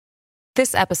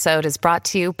This episode is brought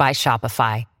to you by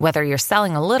Shopify. Whether you're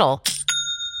selling a little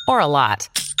or a lot,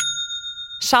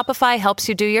 Shopify helps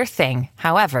you do your thing,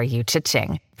 however you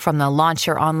cha-ching. From the launch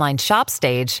your online shop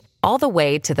stage, all the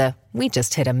way to the we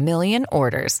just hit 1 million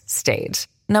orders stage.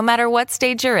 No matter what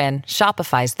stage you're in,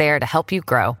 Shopify's there to help you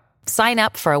grow. Sign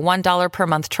up for a $1 per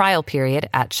month trial period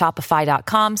at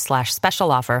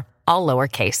shopify.com/special offer, all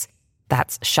lowercase.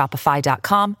 That's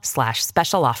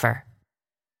shopify.com/special offer.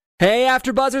 Hey,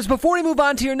 AfterBuzzers, before we move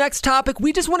on to your next topic,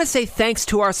 we just want to say thanks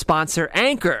to our sponsor,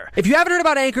 Anchor. If you haven't heard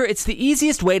about Anchor, it's the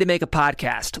easiest way to make a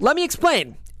podcast. Let me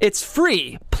explain. It's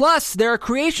free. Plus, there are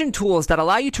creation tools that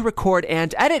allow you to record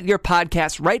and edit your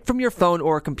podcast right from your phone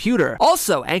or computer.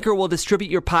 Also, Anchor will distribute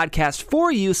your podcast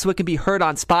for you so it can be heard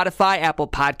on Spotify, Apple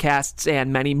Podcasts,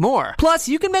 and many more. Plus,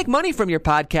 you can make money from your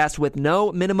podcast with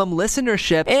no minimum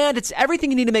listenership, and it's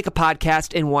everything you need to make a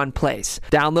podcast in one place.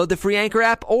 Download the free Anchor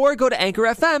app or go to Anchor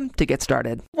FM to get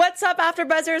started. What's up,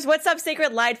 AfterBuzzers? What's up,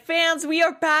 Sacred Light fans? We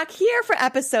are back here for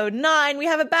episode 9. We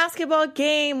have a basketball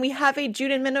game. We have a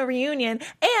Jude and Minnow reunion.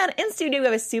 And in studio, we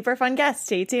have a super fun guest.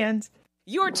 Stay tuned.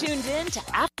 You're tuned in to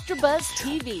AfterBuzz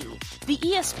TV, the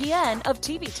ESPN of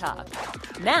TV talk.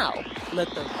 Now, let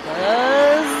the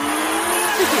buzz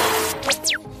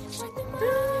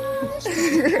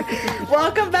begin.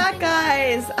 Welcome back,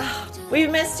 guys. We've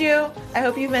missed you. I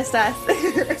hope you've missed us.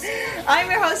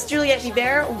 I'm your host, Juliette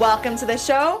Yver. Welcome to the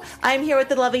show. I'm here with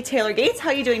the lovely Taylor Gates. How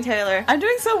are you doing, Taylor? I'm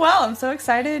doing so well. I'm so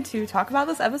excited to talk about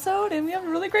this episode, and we have a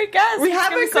really great guest. We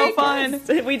have a great fun.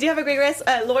 guest. We do have a great guest.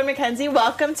 Lauren McKenzie,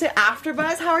 welcome to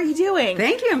AfterBuzz. How are you doing?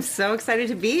 Thank you. I'm so excited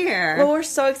to be here. Well, we're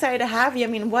so excited to have you. I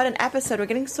mean, what an episode. We're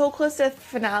getting so close to the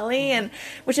finale, and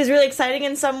which is really exciting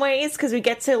in some ways because we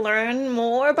get to learn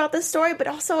more about the story, but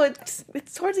also it's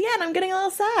towards the end. I'm getting a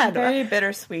little sad. Very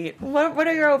bittersweet. What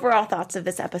are your overall thoughts of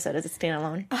this episode as a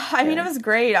standalone? I mean, it was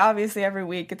great. Obviously, every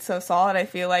week it's so solid, I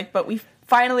feel like, but we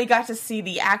finally got to see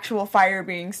the actual fire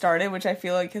being started, which I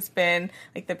feel like has been,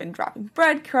 like, they've been dropping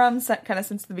breadcrumbs kind of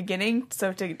since the beginning,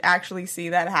 so to actually see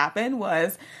that happen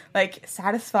was, like,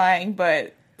 satisfying,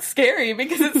 but scary,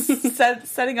 because it's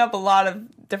setting up a lot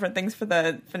of different things for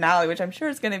the finale, which I'm sure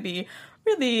is going to be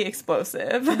really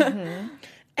explosive. Mm-hmm.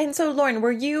 And so, Lauren,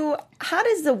 how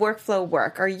does the workflow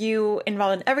work? Are you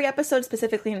involved in every episode,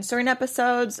 specifically in certain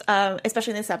episodes?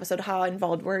 Especially in this episode, how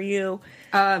involved were you?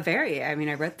 Very. I mean,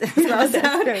 I wrote this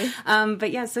episode.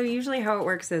 But yeah, so usually how it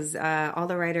works is all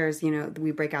the writers,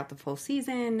 we break out the full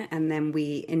season, and then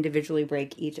we individually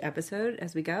break each episode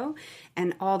as we go.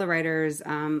 And all the writers'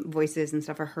 voices and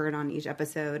stuff are heard on each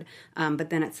episode. But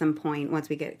then at some point, once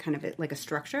we get kind of like a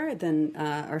structure, then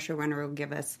our showrunner will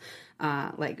give us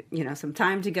some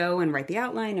time to go and write the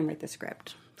outline and write the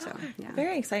script. So, yeah.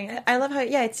 Very exciting. I love how,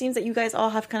 it seems that you guys all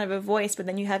have kind of a voice, but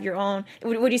then you have your own.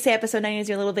 Would you say episode 9 is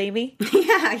your little baby?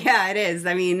 Yeah, it is.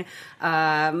 I mean,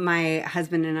 my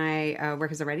husband and I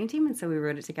work as a writing team, and so we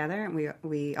wrote it together, and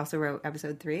we also wrote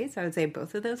episode 3, so I would say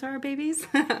both of those are our babies.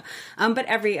 But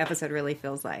every episode really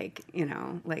feels like,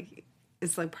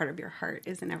 it's like part of your heart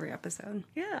is in every episode.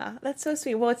 Yeah, that's so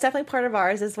sweet. Well, it's definitely part of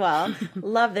ours as well.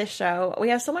 Love this show. We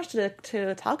have so much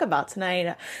to talk about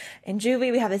tonight. In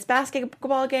Juvie, we have this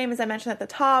basketball game, as I mentioned at the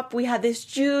top. We had this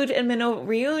Jude and Minnow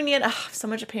reunion. So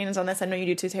much opinions on this. I know you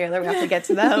do too, Taylor. We have to get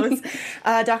to those.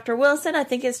 Dr. Wilson, I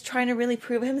think, is trying to really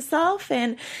prove himself.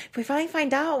 And we finally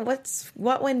find out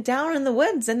what went down in the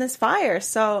woods in this fire.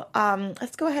 So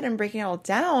let's go ahead and break it all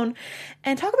down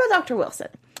and talk about Dr. Wilson.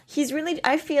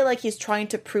 I feel like he's trying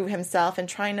to prove himself and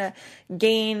trying to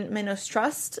gain Minnow's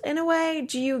trust in a way.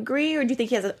 Do you agree, or do you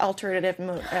think he has alternative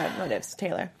motives,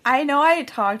 Taylor? I know I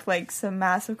talked some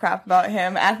massive crap about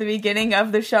him at the beginning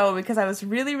of the show because I was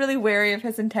really, really wary of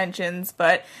his intentions,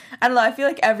 but I don't know, I feel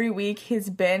like every week he's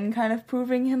been kind of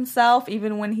proving himself,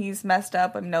 even when he's messed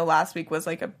up. I know last week was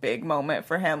a big moment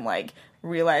for him,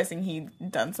 realizing he'd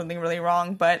done something really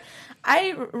wrong, but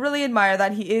I really admire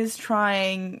that he is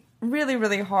trying really,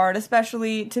 really hard,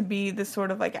 especially to be this sort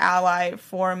of ally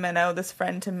for Minnow, this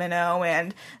friend to Minnow,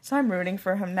 and so I'm rooting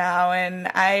for him now, and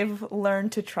I've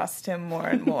learned to trust him more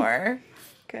and more.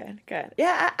 Good.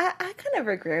 Yeah, I kind of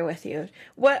agree with you.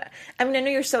 I know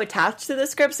you're so attached to the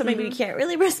script, so maybe you can't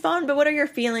really respond, but what are your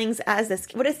feelings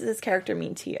what does this character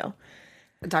mean to you?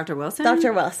 Dr. Wilson?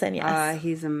 Dr. Wilson, yes.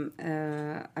 He's,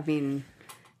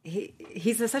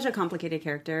 he's such a complicated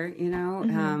character,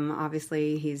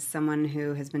 obviously he's someone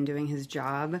who has been doing his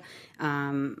job,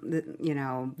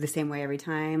 the same way every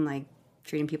time,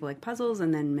 treating people like puzzles,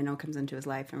 and then Minnow comes into his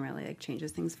life and really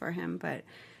changes things for him. But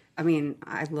I mean,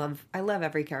 I love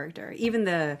every character, even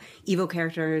the evil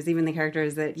characters, even the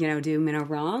characters that, do Minnow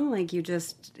wrong.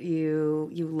 You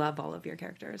love all of your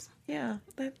characters. Yeah.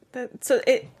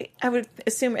 I would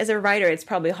assume as a writer, it's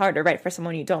probably hard to write for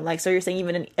someone you don't like. So you're saying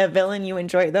even a villain, you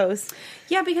enjoy those?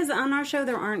 Yeah, because on our show,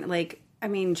 there aren't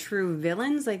true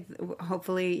villains. Like,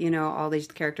 hopefully, all these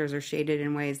characters are shaded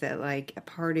in ways that, like, a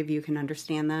part of you can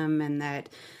understand them, and that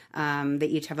they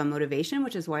each have a motivation,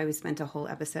 which is why we spent a whole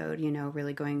episode,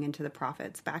 really going into the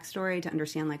Prophet's backstory to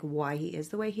understand, like, why he is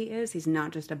the way he is. He's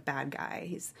not just a bad guy.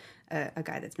 He's a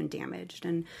guy that's been damaged.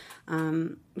 And,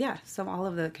 so all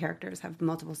of the characters have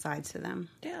multiple sides to them.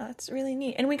 Yeah, that's really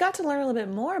neat. And we got to learn a little bit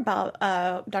more about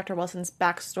Dr. Wilson's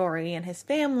backstory and his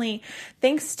family,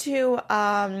 thanks to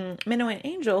Minnow and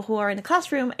Angel, who are in the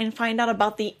classroom and find out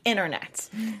about the internet.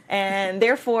 And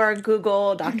therefore,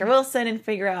 Google Dr. Wilson and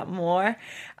figure out more.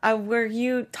 Were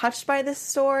you touched by this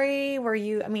story?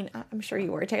 I'm sure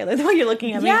you were, Taylor, the way you're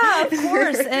looking at me. Yeah, of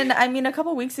course. And a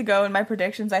couple weeks ago in my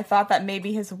predictions, I thought that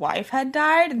maybe his wife had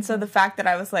died. And so the fact that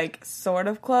I was, like, sort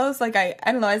of close, like, I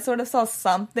don't know, I sort of saw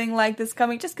something like this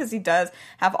coming, just because he does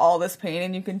have all this pain,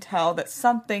 and you can tell that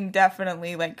something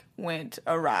definitely, like, went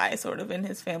awry, sort of, in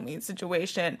his family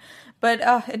situation. But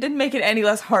it didn't make it any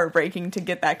less heartbreaking to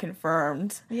get that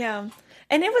confirmed. Yeah.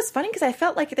 And it was funny because I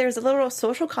felt like there's a little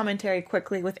social commentary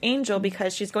quickly with Angel,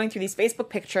 because she's going through these Facebook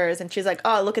pictures and she's like,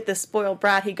 oh, look at this spoiled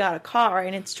brat, he got a car.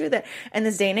 And it's true that in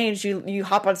this day and age, you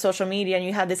hop on social media and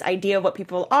you have this idea of what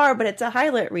people are, but it's a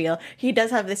highlight reel. He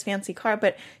does have this fancy car,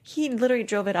 but he literally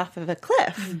drove it off of a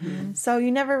cliff. Mm-hmm. So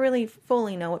you never really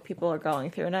fully know what people are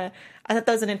going through. And I thought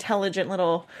that was an intelligent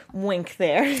little wink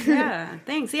there. Yeah,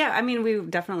 thanks. Yeah, I mean, we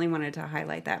definitely wanted to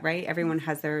highlight that, right? Everyone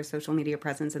has their social media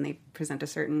presence and they present a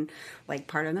certain, like,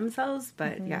 part of themselves.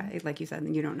 But yeah, like you said,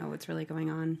 you don't know what's really going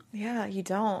on. Yeah, you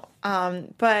don't.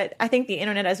 But I think the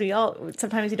internet, as we all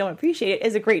sometimes you don't appreciate it,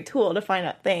 is a great tool to find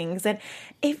out things. And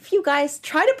if you guys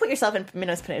try to put yourself in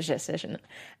Minnow's position,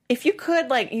 if you could,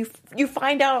 like, you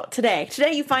find out today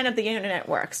you find out the internet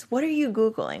works. What are you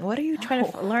Googling? What are you trying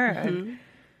to learn? Mm-hmm.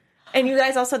 And you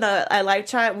guys also, the live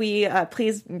chat,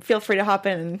 please feel free to hop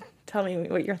in and tell me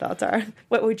what your thoughts are.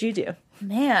 What would you do?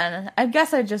 Man, I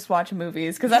guess I just watch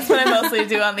movies, because that's what I mostly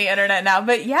do on the internet now.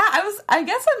 But yeah, I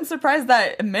guess I'm surprised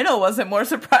that Minnow wasn't more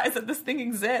surprised that this thing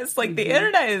exists. Like, the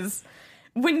internet is,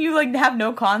 when you, like, have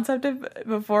no concept of it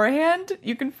beforehand,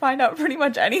 you can find out pretty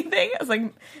much anything. I was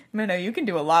like, Minnow, you can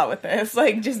do a lot with this.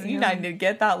 Like, just, you need to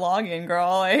get that login,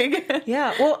 girl. Like,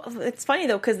 yeah. Well, it's funny,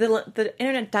 though, because the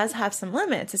internet does have some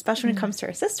limits, especially when it comes to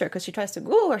her sister, because she tries to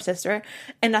Google her sister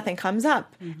and nothing comes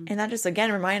up. Mm-hmm. And that just,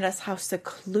 again, reminded us how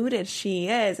secluded she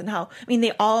is, and how, I mean,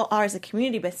 they all are as a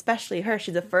community, but especially her.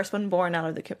 She's the first one born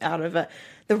out of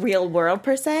the real world,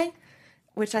 per se,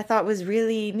 which I thought was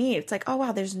really neat. It's like, oh,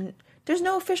 wow, there's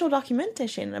no official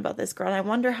documentation about this girl. And I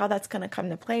wonder how that's going to come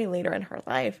to play later in her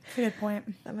life. Good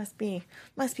point. That must be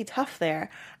tough there.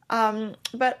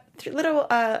 But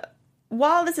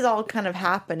while this is all kind of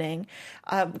happening,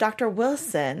 Dr.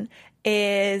 Wilson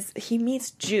he meets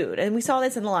Jude, and we saw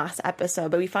this in the last episode,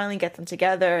 but we finally get them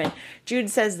together, and Jude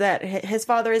says that his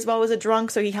father as well was a drunk,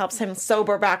 so he helps him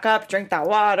sober back up, drink that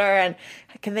water, and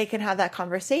they can have that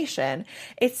conversation.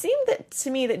 It seemed to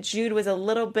me that Jude was a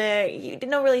little bit, you didn't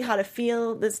know really how to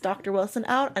feel this Dr. Wilson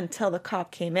out until the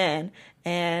cop came in,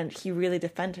 and he really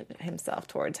defended himself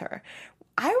towards her.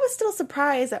 I was still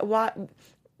surprised at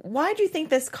why do you think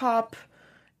this cop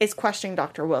is questioning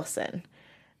Dr. Wilson?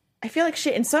 I feel like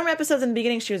in some episodes in the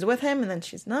beginning, she was with him, and then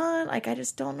she's not. Like, I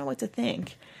just don't know what to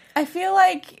think. I feel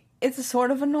like it's a sort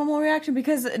of a normal reaction,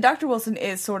 because Dr. Wilson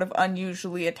is sort of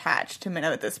unusually attached to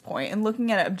Minnow at this point. And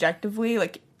looking at it objectively,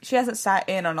 like, she hasn't sat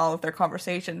in on all of their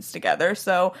conversations together.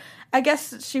 So I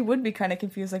guess she would be kind of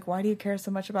confused. Like, why do you care so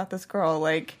much about this girl?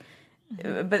 Like,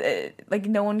 but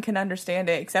no one can understand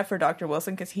it except for Dr.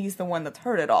 Wilson, because he's the one that's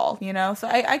heard it all, you know? So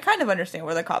I kind of understand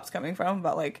where the cop's coming from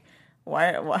about, like,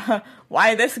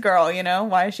 why this girl, you know?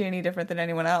 Why is she any different than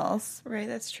anyone else? Right,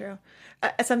 that's true.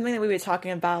 Something that we were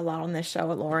talking about a lot on this show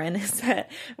with Lauren is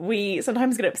that we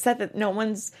sometimes get upset that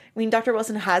Dr.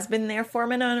 Wilson has been there for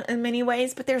Minnow in many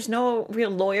ways, but there's no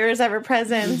real lawyers ever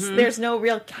present. Mm-hmm. There's no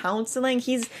real counseling.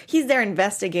 He's there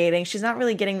investigating. She's not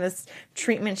really getting this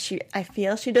treatment I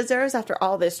feel she deserves after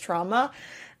all this trauma.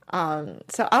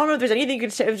 So I don't know if there's anything you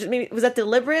could say. Was that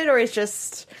deliberate, or it's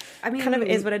just kind of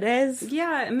is what it is?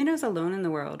 Yeah, Minnow's alone in the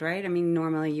world, right? I mean,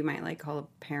 normally you might, like, call a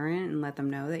parent and let them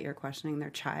know that you're questioning their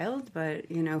child,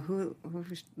 but, you know, who are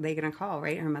they going to call,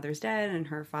 right? Her mother's dead and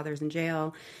her father's in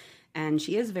jail, and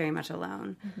she is very much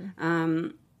alone. Mm-hmm.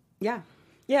 Yeah.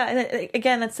 Yeah, and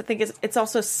again, that's the thing, is it's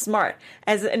also smart.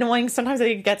 As annoying sometimes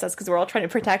it gets us because we're all trying to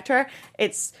protect her,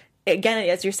 again,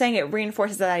 as you're saying, it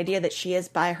reinforces that idea that she is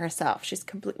by herself. She's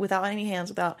without any hands,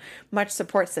 without much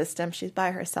support system. She's by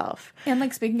herself. And,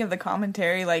 like, speaking of the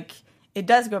commentary, like, it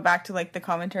does go back to like the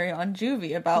commentary on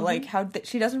Juvie about like how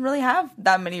she doesn't really have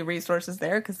that many resources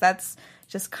there, because that's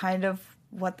just kind of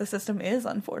what the system is,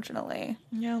 unfortunately.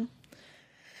 Yeah.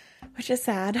 Which is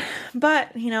sad.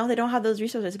 But, you know, they don't have those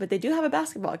resources, but they do have a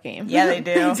basketball game. Yeah, they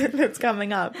do. That's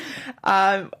coming up.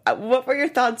 What were your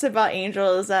thoughts about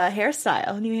Angel's new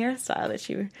hairstyle that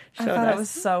she showed I thought us? it was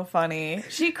so funny.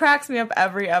 She cracks me up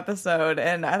every episode,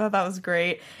 and I thought that was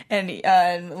great.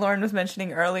 And Lauren was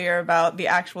mentioning earlier about the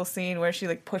actual scene where she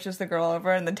like pushes the girl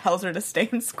over and then tells her to stay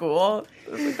in school.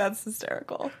 I was like, that's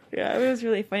hysterical. Yeah, it was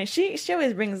really funny. She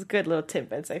always brings good little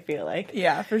tidbits, I feel like.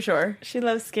 Yeah, for sure. She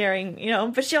loves scaring, you know,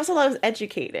 but she also loves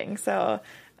educating. So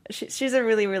she's a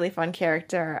really, really fun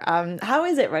character. How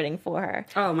is it writing for her?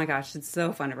 Oh my gosh, it's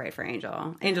so fun to write for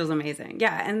Angel. Angel's amazing.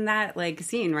 Yeah, and that like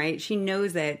scene, right? She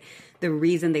knows that the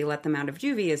reason they let them out of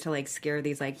juvie is to like scare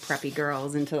these like preppy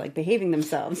girls into like behaving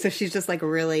themselves. So she's just like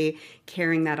really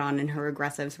carrying that on in her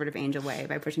aggressive sort of Angel way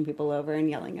by pushing people over and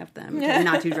yelling at them to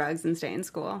not do drugs and stay in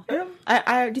school. Do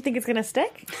you think it's gonna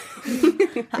stick?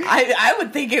 I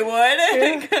would think it would.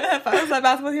 If I was on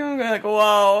basketball team, I'm going like,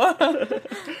 whoa.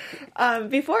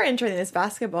 Before entering this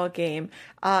basketball game,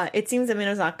 it seems that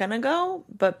Minnow's not gonna go,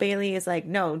 but Bailey is like,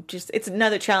 no, just it's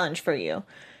another challenge for you.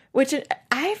 Which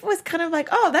I was kind of like,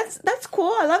 oh, that's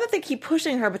cool. I love that they keep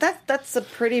pushing her, but that's a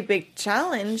pretty big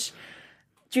challenge.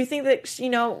 Do you think that, you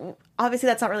know, obviously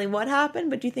that's not really what happened,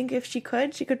 but do you think if she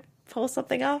could pull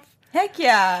something off? Heck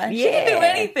yeah. She can do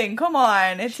anything. Come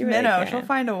on. It's really Minnow. can. She'll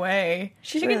find a way.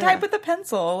 She really can type with a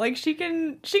pencil. Like, she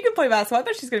can play basketball. I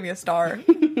bet she's going to be a star.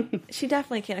 She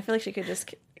definitely can. I feel like she could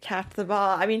just catch the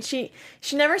ball. I mean, she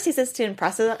never ceases to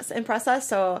impress us,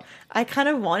 so I kind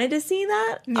of wanted to see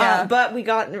that. Yeah. But we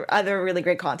got other really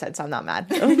great content, so I'm not mad.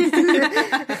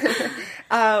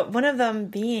 One of them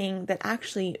being that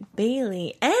actually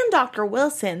Bailey and Dr.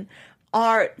 Wilson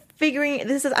are figuring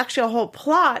this is actually a whole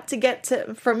plot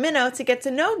for Minnow to get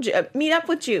to know meet up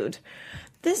with Jude.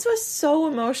 This was so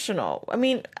emotional. I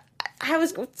mean,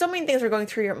 so many things were going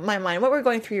through my mind. What were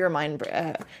going through your mind,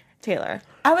 Taylor?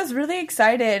 I was really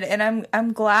excited, and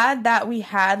I'm glad that we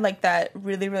had like that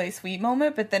really, really sweet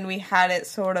moment, but then we had it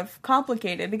sort of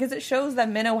complicated because it shows that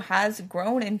Minnow has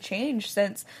grown and changed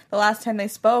since the last time they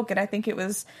spoke, and I think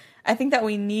that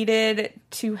we needed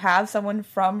to have someone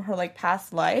from her like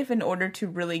past life in order to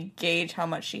really gauge how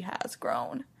much she has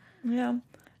grown. Yeah.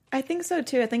 I think so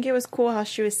too. I think it was cool how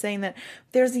she was saying that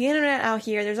there's the internet out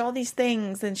here, there's all these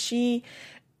things, and she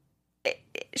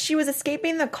was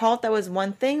escaping the cult. That was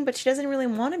one thing, but she doesn't really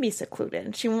want to be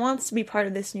secluded. She wants to be part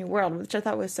of this new world, which I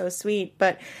thought was so sweet.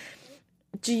 But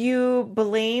do you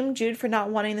blame Jude for not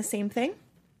wanting the same thing?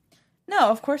 No,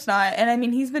 of course not. And I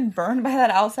mean, he's been burned by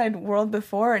that outside world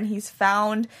before, and he's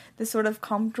found this sort of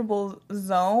comfortable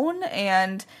zone,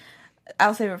 and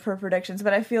I'll save it for predictions,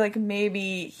 but I feel like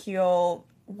maybe he'll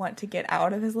want to get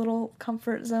out of his little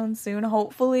comfort zone soon,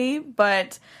 hopefully.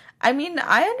 But I mean,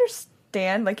 I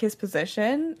understand like his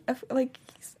position. Like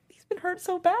he's been hurt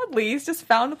so badly. He's just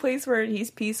found a place where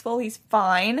he's peaceful, he's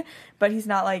fine, but he's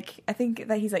not like, I think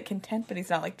that he's like content, but he's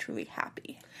not like truly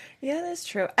happy. Yeah, that's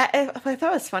true. I thought it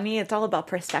was funny. It's all about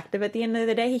perspective at the end of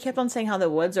the day. He kept on saying how the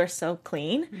woods are so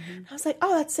clean. Mm-hmm. I was like,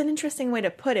 oh, that's an interesting way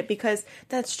to put it, because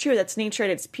that's true. That's nature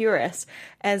at its purest.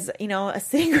 As, you know, a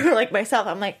singer like myself,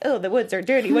 I'm like, oh, the woods are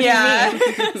dirty. What do you mean?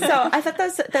 So I thought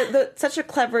that's such a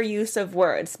clever use of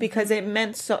words, because it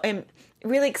meant so... It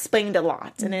really explained a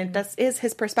lot, and it is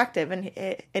his perspective, and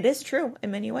it is true in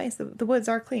many ways. The woods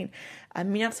are clean. I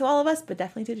mean, not to all of us, but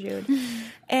definitely to Jude.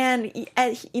 And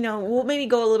you know, we'll maybe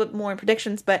go a little bit more in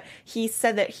predictions, but he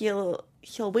said that he'll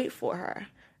wait for her.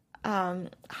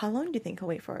 How long do you think he'll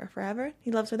wait for her? Forever?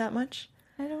 He loves her that much?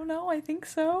 I don't know. I think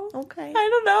so. Okay. I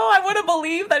don't know. I want to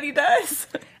believe that he does.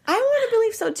 I want to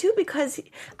believe so too, because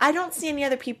I don't see any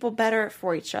other people better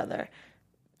for each other.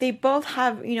 They both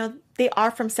have, you know, they are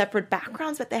from separate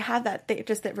backgrounds, but they have that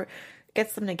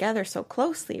gets them together so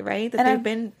closely, right? That they've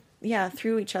been,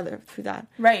 through each other, through that.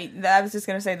 Right. I was just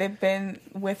going to say, they've been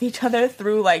with each other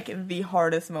through, like, the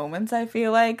hardest moments, I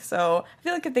feel like. So I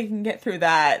feel like if they can get through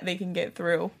that, they can get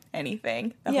through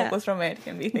anything. The hopeless romantic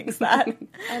in me thinks that.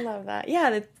 I love that.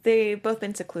 Yeah, they've both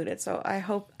been secluded. So I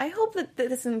hope that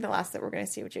this isn't the last that we're going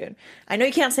to see with Jude. I know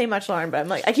you can't say much, Lauren, but I'm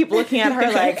like, I keep looking at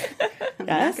her like,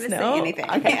 yes, I'm not no, say anything.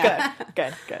 Okay,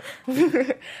 good.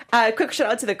 Quick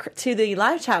shout out to the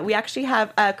live chat. We actually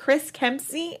have Chris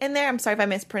Kempsey in there. I'm sorry if I'm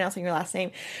mispronouncing your last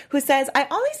name. Who says, I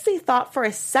honestly thought for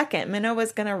a second Minnow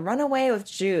was going to run away with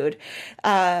Jude,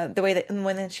 the way that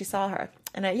when she saw her.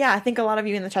 And I think a lot of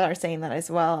you in the chat are saying that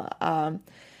as well.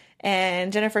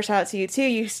 And Jennifer, shout out to you too.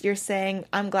 You're saying,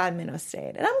 I'm glad Minnow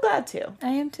stayed. And I'm glad too. I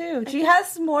am too. She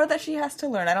has more that she has to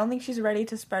learn. I don't think she's ready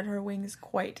to spread her wings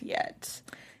quite yet.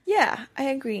 Yeah, I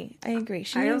agree.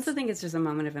 I also think it's just a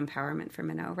moment of empowerment for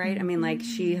Minnow, right? I mean, like,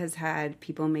 she has had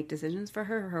people make decisions for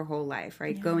her whole life,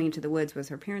 right? Yeah. Going into the woods was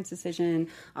her parents' decision.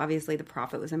 Obviously, the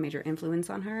Prophet was a major influence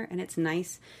on her. And it's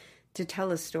nice to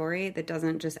tell a story that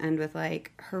doesn't just end with,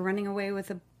 like, her running away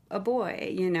with a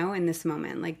boy, you know, in this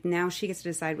moment. Like, now she gets to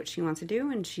decide what she wants to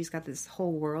do, and she's got this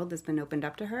whole world that's been opened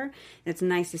up to her. And it's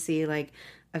nice to see, like,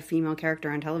 a female character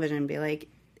on television be like,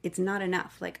 it's not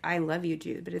enough. Like, I love you,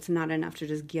 Jude, but it's not enough to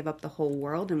just give up the whole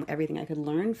world and everything I could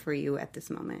learn for you at this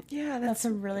moment. Yeah, that's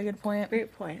a really good point.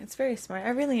 Great point. It's very smart. I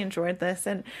really enjoyed this.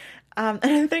 And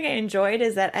another thing I enjoyed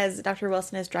is that as Dr.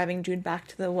 Wilson is driving Jude back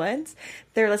to the woods,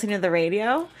 they're listening to the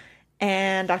radio.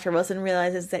 And Dr. Wilson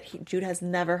realizes that Jude has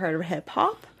never heard of hip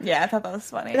hop. Yeah, I thought that was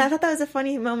funny. And I thought that was a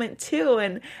funny moment too.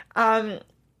 And I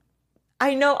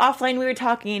know offline we were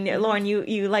talking, Lauren,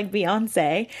 you like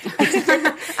Beyonce,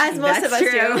 as most of us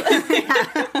do.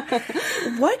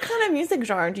 What kind of music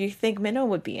genre do you think Minnow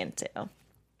would be into?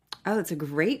 Oh, that's a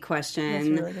great question. That's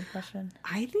a really good question.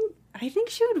 I think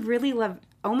she would really love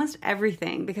almost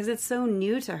everything because it's so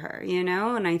new to her, you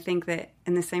know? And I think that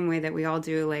in the same way that we all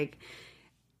do, like,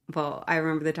 well, I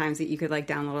remember the times that you could, like,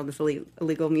 download all this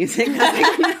illegal music.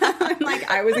 Like,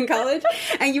 I was in college,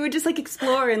 and you would just, like,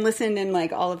 explore and listen and,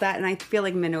 like, all of that. And I feel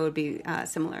like Minnow would be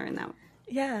similar in that.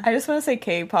 Yeah. I just want to say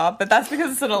K-pop, but that's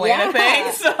because it's an Atlanta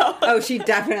thing, so. Oh, she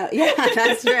definitely. Yeah,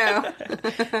 that's true.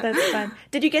 That's fun.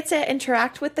 Did you get to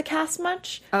interact with the cast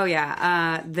much? Oh,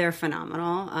 yeah. They're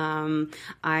phenomenal.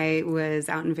 I was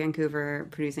out in Vancouver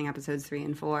producing episodes 3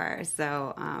 and 4,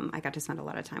 so I got to spend a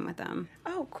lot of time with them.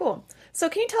 Oh, cool. So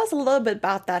can you tell us a little bit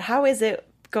about that? How is it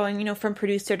going, you know, from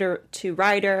producer to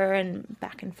writer and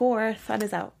back and forth? How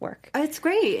does that work? It's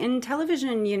great. In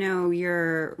television, you know,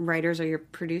 your writers are your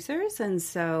producers, and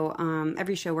so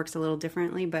every show works a little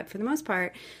differently, but for the most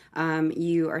part,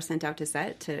 you are sent out to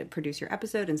set to produce your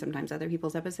episode and sometimes other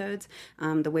people's episodes.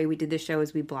 The way we did this show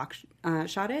is we block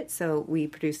shot it, so we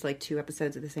produced like 2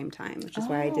 episodes at the same time, which is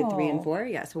why I did 3 and 4.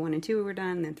 Yeah, so 1 and 2 were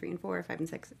done, then 3 and 4, 5 and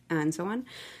 6, and so on.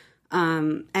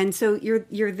 And so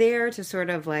you're there to sort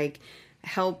of like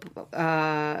help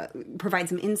provide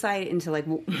some insight into like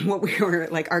what we were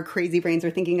like our crazy brains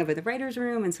were thinking of at the writer's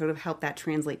room, and sort of help that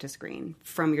translate to screen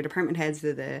from your department heads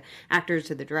to the actors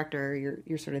to the director.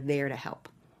 You're sort of there to help.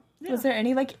 Yeah. Was there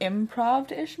any like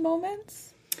improv-ish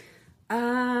moments?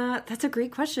 That's a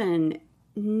great question.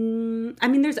 I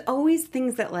mean, there's always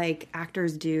things that like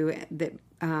actors do that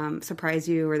surprise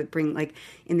you, or that bring, like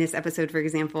in this episode, for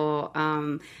example,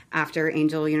 after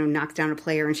Angel, you know, knocks down a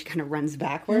player and she kind of runs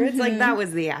backwards. Like, that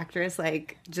was the actress,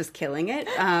 like, just killing it.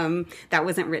 That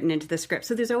wasn't written into the script.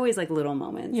 So there's always like little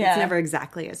moments. Yeah. It's never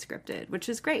exactly as scripted, which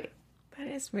is great. That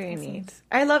is very neat.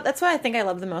 That's what I think I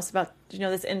love the most about, you know,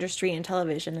 this industry and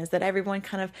television, is that everyone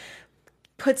kind of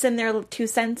puts in their 2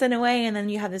 cents in a way, and then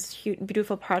you have this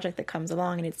beautiful project that comes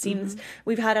along. And it seems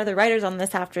we've had other writers on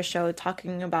this after show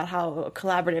talking about how a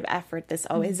collaborative effort this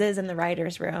always is in the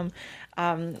writer's room.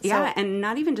 Yeah, and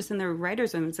not even just in the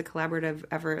writer's room, it's a collaborative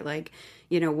effort. Like,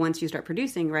 you know, once you start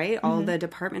producing, right, all the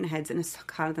department heads, and it's so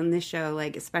caught on this show,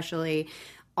 like especially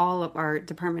all of our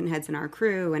department heads and our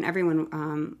crew and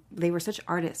everyone, they were such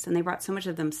artists, and they brought so much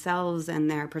of themselves and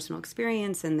their personal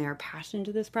experience and their passion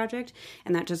to this project,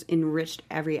 and that just enriched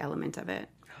every element of it.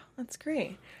 That's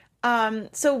great.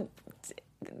 So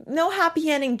no happy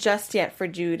ending just yet for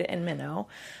Jude and Minnow.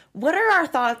 What are our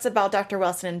thoughts about Dr.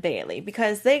 Wilson and Bailey?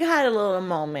 Because they had a little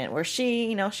moment where she,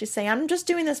 you know, she's saying, I'm just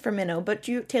doing this for Minnow, but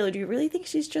Taylor, do you really think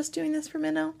she's just doing this for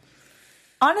Minnow?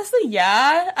 Honestly,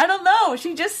 yeah. I don't know.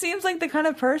 She just seems like the kind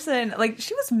of person, like,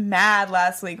 she was mad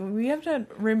last week. We have to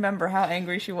remember how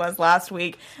angry she was last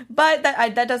week. But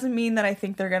that doesn't mean that I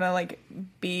think they're gonna, like,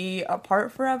 be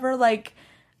apart forever. Like,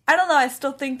 I don't know. I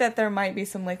still think that there might be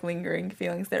some, like, lingering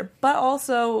feelings there. But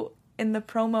also, in the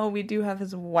promo, we do have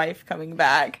his wife coming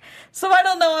back. So I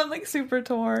don't know. I'm, like, super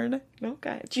torn.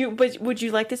 Okay. But would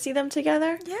you like to see them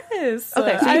together? Yes.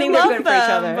 Okay, so you think they're good for each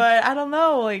other. But I don't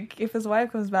know. Like, if his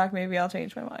wife comes back, maybe I'll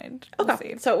change my mind.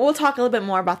 Okay. So we'll talk a little bit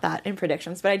more about that in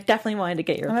predictions, but I definitely wanted to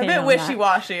get your opinion on that. I'm a bit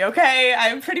wishy-washy, okay?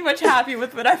 I'm pretty much happy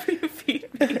with whatever you feed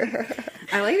me.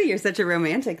 I like that you're such a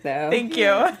romantic, though. Thank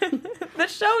you. The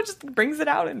show just brings it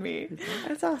out in me.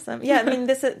 That's awesome. Yeah, I mean,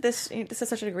 this is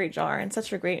such a great genre and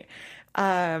such a great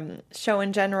show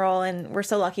in general, and we're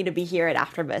so lucky to be here at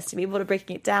AfterBuzz to be able to break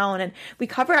it down. And we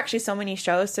cover actually so many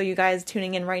shows, so you guys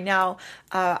tuning in right now,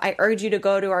 I urge you to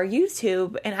go to our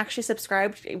YouTube and actually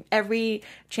subscribe. Every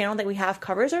channel that we have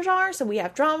covers our genre. So we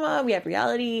have drama, we have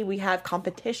reality, we have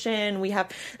competition,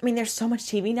 there's so much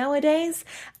TV nowadays,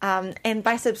 and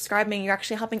by subscribing you're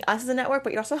actually helping us as a network,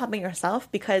 but you're also helping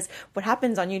yourself, because what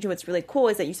happens on YouTube, what's really cool,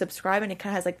 is that you subscribe and it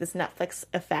kind of has like this Netflix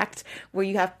effect where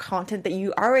you have content that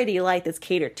you already like that's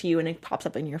catered to you and it pops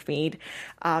up in your feed.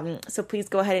 So please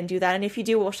go ahead and do that, and if you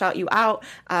do, we'll shout you out.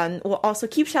 We'll also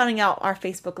keep shouting out our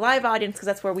Facebook Live audience, because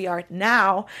that's where we are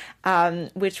now,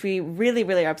 which we really,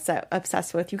 really are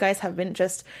obsessed with. You guys have been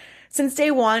just, since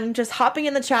day one, just hopping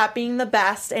in the chat, being the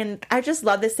best, and I just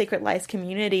love this Sacred Lies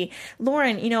community.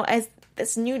 Lauren, as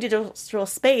this new digital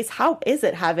space, how is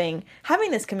it having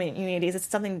this community? Is it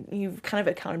something you've kind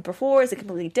of accounted before? Is it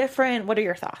completely different? What are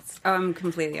your thoughts? Oh, I'm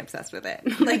completely obsessed with it,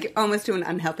 like almost to an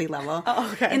unhealthy level.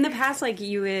 Oh, okay. In the past, like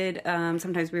you would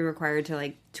sometimes be required to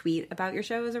like tweet about your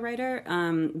show as a writer,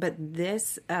 but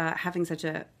this having such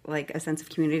a sense of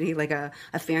community, like a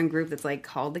fan group that's like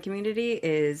called the community,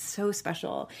 is so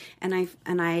special. And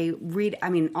I read,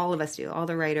 all of us do, all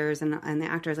the writers and the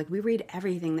actors, like we read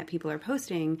everything that people are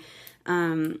posting,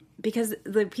 because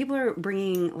the people are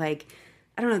bringing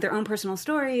their own personal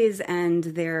stories and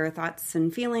their thoughts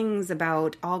and feelings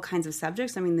about all kinds of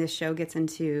subjects. This show gets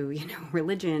into,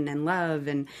 religion and love,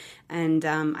 and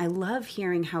I love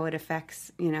hearing how it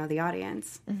affects, the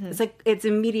audience. Mm-hmm. It's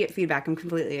immediate feedback. I'm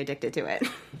completely addicted to it.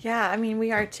 Yeah,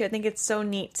 we are too. I think it's so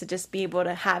neat to just be able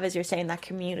to have, as you're saying, that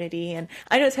community. And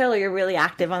I know, Taylor, you're really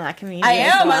active on that community. I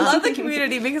am. Well. I love the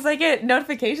community because I get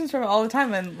notifications from it all the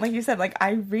time. And like you said,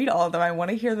 I read all of them. I want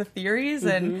to hear the theories,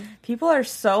 and people are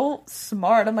so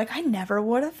smart. I'm like, I never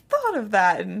would have thought of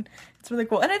that. And it's really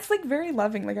cool. And it's very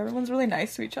loving. Everyone's really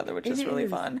nice to each other, which is really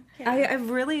fun. Yeah. I've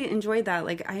really enjoyed that.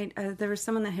 There was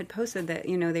someone that had posted that,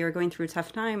 they were going through a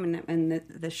tough time, and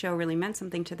the show really meant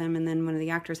something to them. And then one of the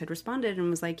actors had responded and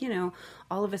was like,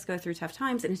 all of us go through tough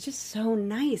times. And it's just so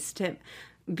nice to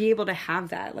be able to have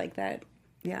that, that.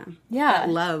 Yeah. That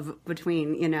love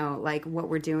between, what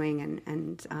we're doing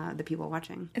and the people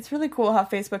watching. It's really cool how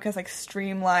Facebook has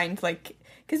streamlined,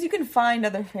 because you can find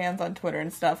other fans on Twitter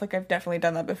and stuff. I've definitely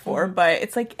done that before, but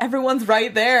it's everyone's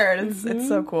right there. And it's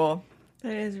so cool.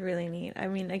 It is really neat.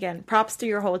 Again, props to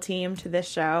your whole team, to this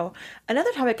show.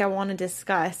 Another topic I want to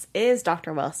discuss is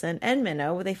Dr. Wilson and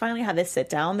Minnow. They finally had this sit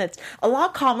down that's a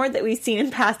lot calmer than we've seen in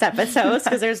past episodes,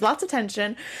 because there's lots of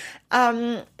tension.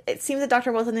 It seems that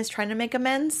Dr. Wilson is trying to make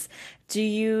amends. Do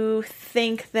you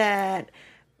think that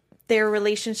their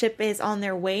relationship is on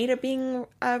their way to being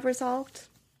resolved,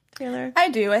 Taylor? I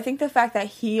do. I think the fact that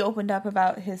he opened up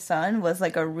about his son was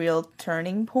a real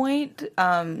turning point,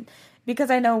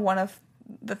 because I know one of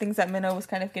the things that Minnow was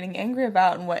kind of getting angry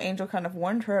about, and what Angel kind of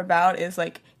warned her about, is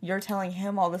you're telling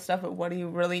him all this stuff, but what do you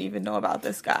really even know about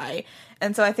this guy?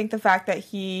 And so I think the fact that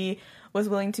he was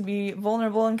willing to be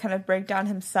vulnerable and kind of break down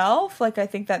himself, I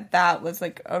think that was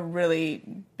a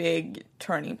really big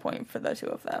turning point for the two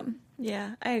of them.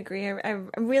 Yeah, I agree. I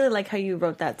really like how you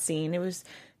wrote that scene. It's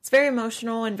very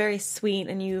emotional and very sweet,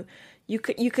 and you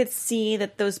could see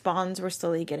that those bonds were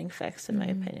slowly getting fixed, in my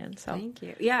opinion. So thank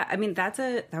you. Yeah,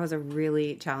 that was a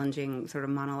really challenging sort of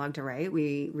monologue to write.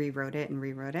 We rewrote it and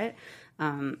rewrote it.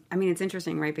 It's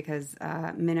interesting, right? Because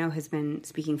Minnow has been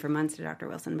speaking for months to Dr.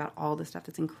 Wilson about all the stuff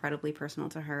that's incredibly personal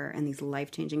to her and these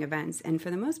life-changing events. And for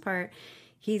the most part,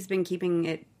 he's been keeping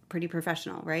it pretty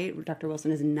professional, right? Dr.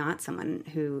 Wilson is not someone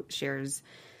who shares,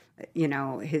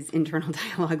 his internal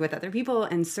dialogue with other people.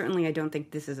 And certainly I don't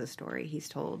think this is a story he's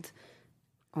told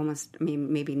almost,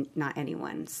 maybe not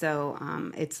anyone.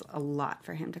 So it's a lot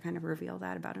for him to kind of reveal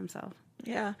that about himself.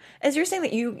 Yeah. As you're saying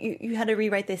that you had to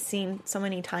rewrite this scene so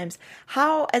many times,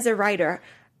 how, as a writer,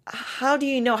 how do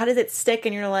you know? How does it stick?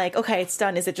 And you're like, okay, it's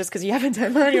done. Is it just because you haven't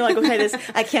done it? You're like, okay,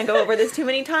 I can't go over this too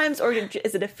many times, or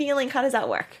is it a feeling? How does that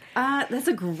work? That's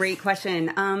a great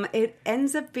question. It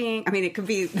ends up being, it could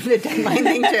be the deadline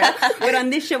thing too. But on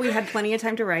this show, we had plenty of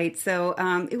time to write, so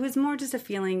it was more just a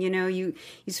feeling.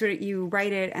 You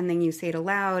write it and then you say it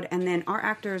aloud, and then our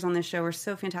actors on this show are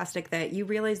so fantastic that you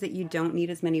realize that you don't need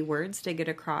as many words to get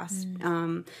across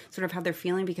sort of how they're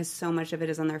feeling, because so much of it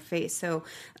is on their face. So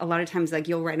a lot of times,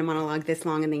 you'll write a monologue this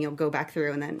long, and then you'll go back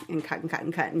through and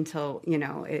cut until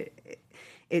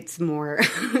it's more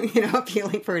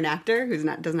appealing for an actor who's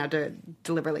doesn't have to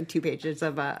deliver 2 pages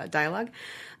of dialogue.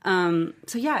 So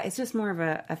yeah, it's just more of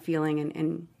a feeling,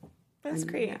 and that's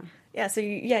great. Yeah. So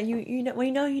you know,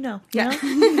 when you know. Yeah.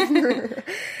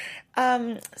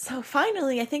 So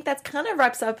finally, I think that's kind of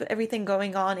wraps up everything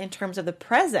going on in terms of the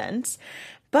present.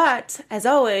 But, as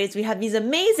always, we have these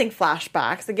amazing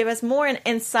flashbacks that give us more an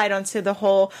insight onto the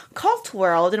whole cult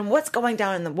world and what's going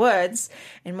down in the woods,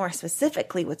 and more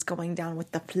specifically, what's going down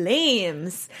with the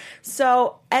flames.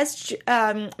 So, as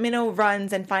Minnow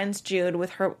runs and finds Jude with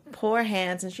her poor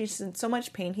hands, and she's in so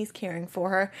much pain, he's caring for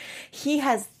her.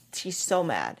 She's so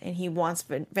mad, and he wants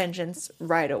vengeance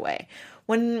right away.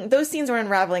 When those scenes were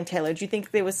unraveling, Taylor, do you think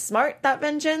it was smart, that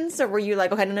vengeance? Or were you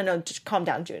like, okay, no, just calm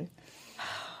down, Jude?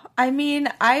 I mean,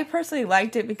 I personally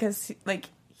liked it because, like,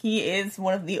 he is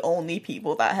one of the only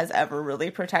people that has ever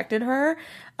really protected her.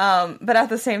 But at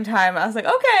the same time, I was like,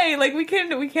 okay, like, we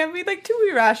can't be, like, too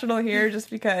irrational here just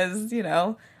because, you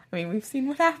know, I mean, we've seen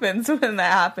what happens when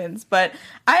that happens. But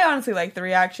I honestly like the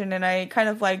reaction, and I kind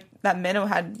of like that Minnow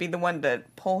had to be the one to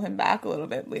pull him back a little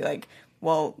bit. Like,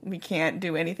 well, we can't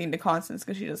do anything to Constance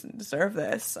because she doesn't deserve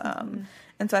this.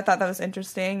 And so I thought that was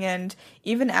interesting. And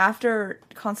even after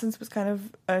Constance was kind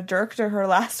of a jerk to her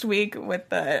last week with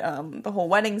the whole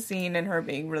wedding scene and her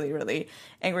being really, really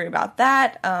angry about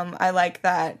that, I like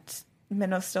that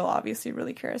Minnow still obviously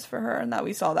really cares for her, and that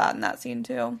we saw that in that scene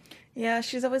too. Yeah,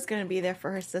 she's always going to be there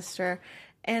for her sister.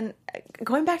 And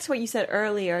going back to what you said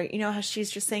earlier, you know, how she's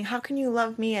just saying, how can you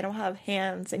love me? I don't have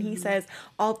hands. And he says,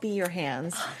 I'll be your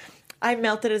hands. I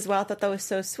melted as well. I thought that was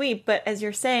so sweet. But as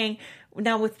you're saying,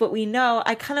 now with what we know,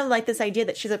 I kind of like this idea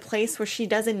that she's a place where she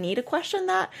doesn't need to question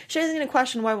that. She doesn't need to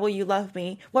question, why will you love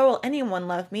me? Why will anyone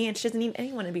love me? And she doesn't need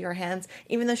anyone to be her hands,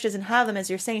 even though she doesn't have them. As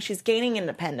you're saying, she's gaining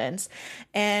independence.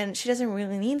 And she doesn't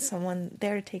really need someone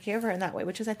there to take care of her in that way,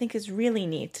 which is, I think, is really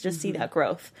neat to just see that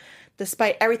growth.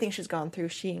 Despite everything she's gone through,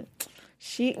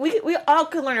 we all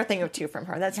could learn a thing or two from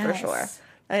her. That's for sure.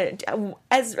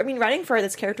 Writing for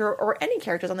this character or any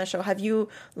characters on the show, have you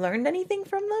learned anything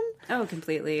from them? Oh,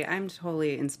 completely. I'm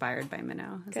totally inspired by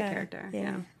Minnow as a character.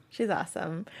 Yeah. She's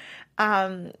awesome.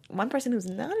 One person who's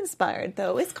not inspired,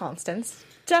 though, is Constance.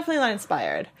 Definitely not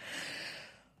inspired.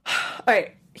 All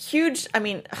right. Huge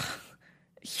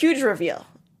reveal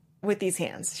with these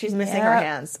hands. She's missing her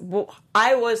hands.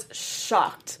 I was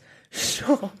shocked.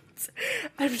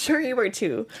 I'm sure you were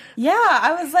too. Yeah,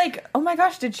 I was like, oh my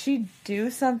gosh, did she do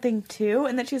something too?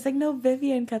 And then she was like, no,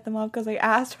 Vivian cut them off because I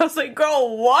asked her. I was like,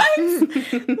 girl, what?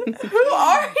 Who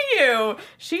are you?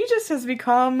 She just has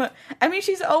become, I mean,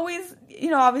 she's always, you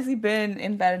know, obviously been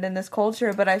embedded in this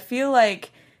culture, but I feel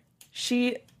like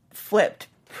she flipped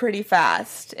pretty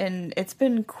fast and it's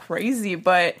been crazy.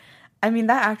 But I mean,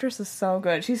 that actress is so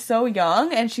good. She's so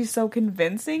young and she's so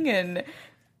convincing and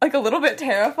like a little bit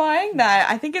terrifying that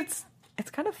I think it's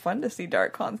kind of fun to see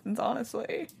Dark Constance,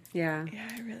 honestly. Yeah.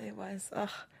 Yeah, it really was. Ugh.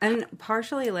 And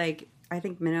partially, like, I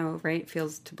think Minnow, right,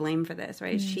 feels to blame for this,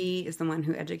 right? Mm-hmm. She is the one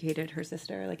who educated her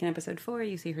sister. Like in episode 4,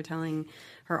 you see her telling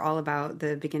her all about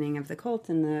the beginning of the cult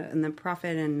and the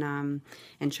prophet and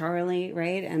Charlie,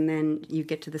 right? And then you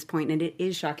get to this point, and it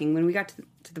is shocking. When we got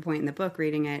to the point in the book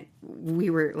reading it,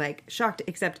 we were like shocked,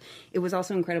 except it was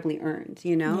also incredibly earned,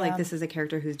 you know? Yeah. Like this is a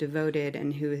character who's devoted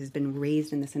and who has been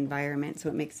raised in this environment, so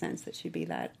it makes sense that she'd be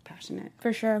that passionate.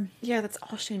 For sure. Yeah, that's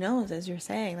all she knows, as you're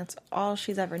saying. That's all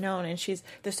she's ever known, and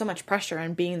there's so much pressure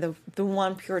on being the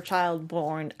one pure child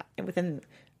born within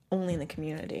only in the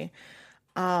community.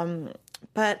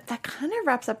 But that kind of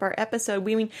wraps up our episode.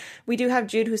 We do have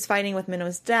Jude who's fighting with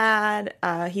Minnow's dad.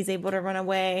 He's able to run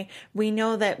away. We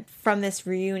know that from this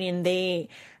reunion,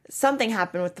 something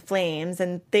happened with the flames,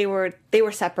 and they were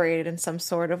separated in some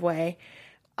sort of way.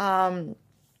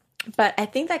 But I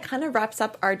think that kind of wraps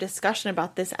up our discussion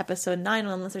about this episode 9.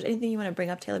 Unless there's anything you want to bring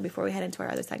up, Taylor, before we head into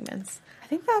our other segments. I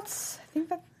think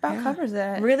that covers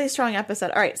it. Really strong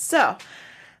episode. All right, so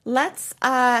let's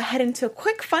head into a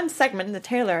quick fun segment that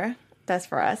Taylor does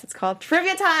for us. It's called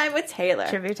Trivia Time with Taylor.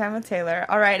 Trivia Time with Taylor.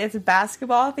 All right, it's a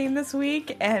basketball theme this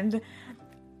week, and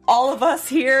all of us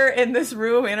here in this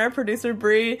room and our producer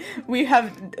Bree, we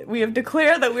have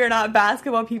declared that we are not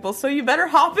basketball people, so you better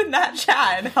hop in that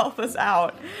chat and help us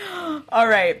out. All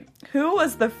right, who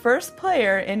was the first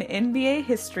player in NBA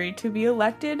history to be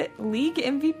elected league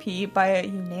MVP by a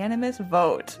unanimous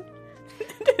vote?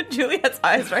 Juliet's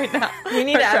eyes right now. We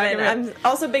need Evan.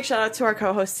 Also, big shout out to our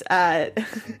co-hosts,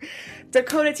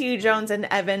 Dakota T. Jones and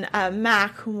Evan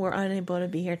Mack, who were unable to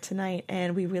be here tonight,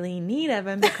 and we really need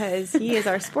Evan because he is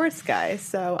our sports guy.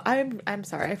 So I'm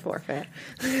sorry, I forfeit.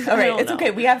 All right, it's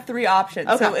okay. We have 3 options,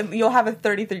 okay. So you'll have a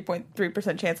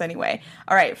 33.3% chance anyway.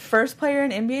 All right, first player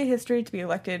in NBA history to be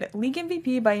elected league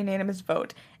MVP by unanimous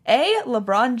vote: A.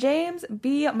 LeBron James,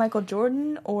 B. Michael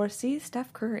Jordan, or C.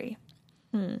 Steph Curry.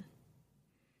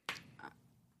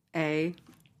 A.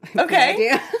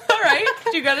 Okay. All right.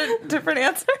 You got a different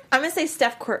answer? I'm going to say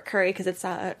Steph Curry because it's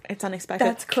unexpected.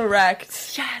 That's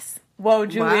correct. Yes. Whoa,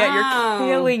 Juliet, Wow. you're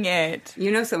killing it.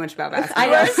 You know so much about basketball. I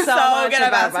know so so much good at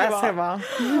about basketball.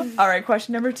 basketball. All right,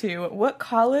 question number 2. What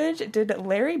college did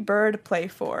Larry Bird play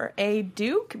for? A,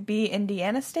 Duke, B,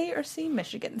 Indiana State, or C,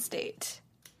 Michigan State?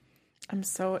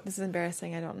 This is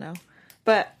embarrassing. I don't know.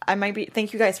 But I might be,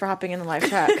 thank you guys for hopping in the live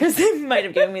chat because they might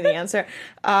have given me the answer.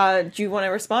 Do you want to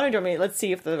respond or do you want me, let's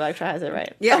see if the live chat has it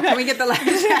right. Yeah, can we get the live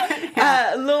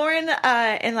chat? Lauren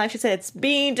in live, she said it's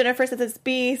B. Jennifer says it's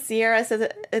B. Sierra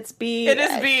says it's B. It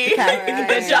is B. Okay.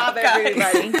 Good job, guys.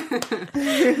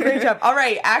 everybody. Great job. All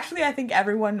right, actually, I think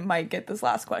everyone might get this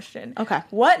last question. Okay.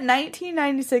 What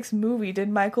 1996 movie did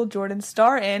Michael Jordan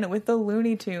star in with the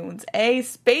Looney Tunes? A,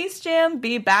 Space Jam,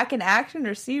 B, Back in Action,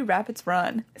 or C, Rapids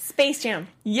Run? Space Jam.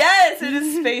 Yes, it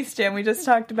is Space Jam. We just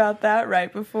talked about that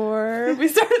right before we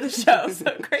started the show,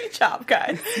 so great job,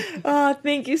 guys.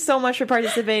 Thank you so much for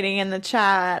participating in the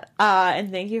chat.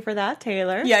 And thank you for that,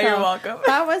 Taylor. Yeah, you're welcome.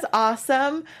 That was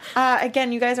awesome.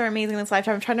 Again, you guys are amazing in this live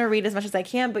chat. I'm trying to read as much as I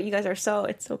can, but you guys are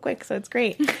it's so quick, so it's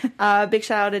great. Big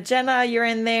shout out to Jenna. You're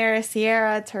in there.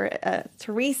 Sierra,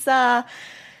 Teresa.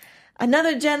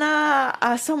 Another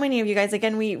Jenna. So many of you guys.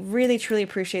 Again, we really, truly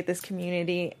appreciate this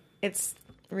community. It's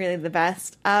really the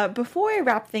best. Before I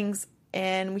wrap things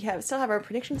and we still have our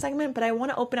prediction segment, but I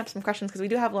want to open up some questions because we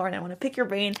do have Lauren. I want to pick your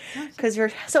brain because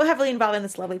you're so heavily involved in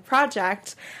this lovely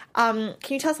project. Can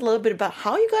you tell us a little bit about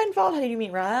how you got involved? How did you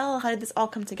meet Rael? How did this all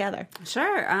come together?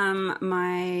 Sure.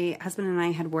 My husband and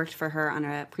I had worked for her on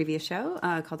a previous show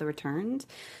called The Returned.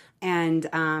 And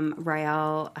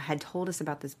Rael had told us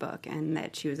about this book and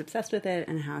that she was obsessed with it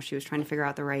and how she was trying to figure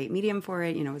out the right medium for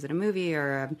it. You know, was it a movie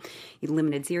or a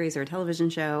limited series or a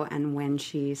television show? And when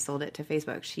she sold it to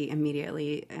Facebook, she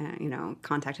immediately,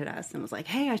 contacted us and was like,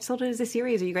 hey, I sold it as a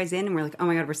series. Are you guys in? And we're like, oh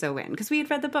my God, we're so in. Because we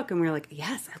had read the book and we were like,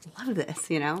 yes, I love this,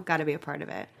 got to be a part of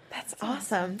it. That's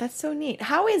awesome. That's so neat.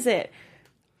 How is it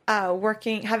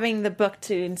having the book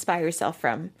to inspire yourself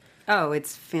from? Oh,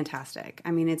 it's fantastic.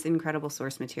 I mean, it's incredible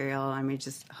source material. I mean,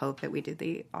 just hope that we did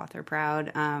the author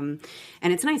proud. And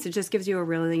it's nice. It just gives you a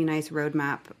really nice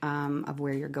roadmap of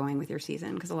where you're going with your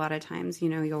season. Because a lot of times,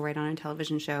 you'll write on a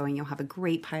television show and you'll have a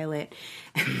great pilot.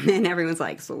 And then everyone's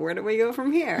like, so where do we go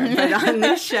from here? But on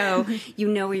this show, you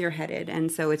know where you're headed. And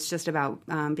so it's just about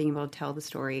being able to tell the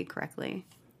story correctly.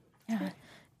 Yeah.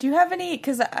 Do you have any,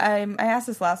 because I asked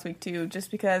this last week too,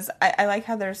 just because I like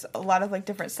how there's a lot of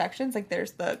different sections,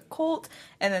 there's the cult,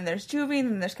 and then there's juvie, and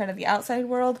then there's kind of the outside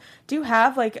world. Do you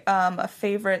have a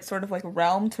favorite sort of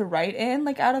realm to write in,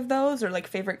 out of those, or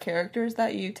favorite characters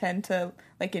that you tend to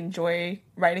enjoy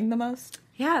writing the most?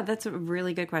 Yeah, that's a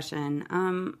really good question.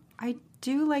 I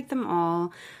do like them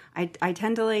all. I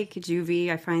tend to like juvie.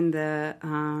 I find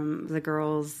the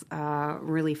girls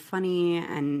really funny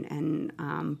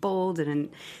and bold and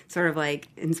sort of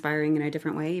inspiring in a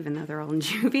different way, even though they're all in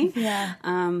juvie. Yeah.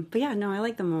 But yeah, no, I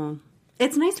like them all.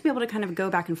 It's nice to be able to kind of go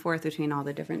back and forth between all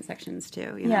the different sections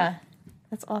too. Yeah.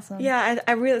 That's awesome. Yeah,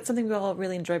 I really, it's something we all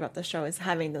really enjoy about the show is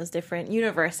having those different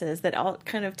universes that all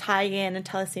kind of tie in and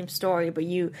tell the same story, but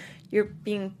you're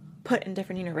being put in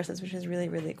different universes, which is really,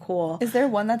 really cool. Is there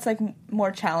one that's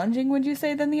more challenging, would you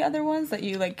say, than the other ones that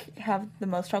you have the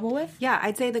most trouble with? Yeah,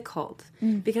 I'd say the cult.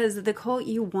 Because the cult,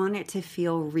 you want it to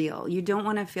feel real. You don't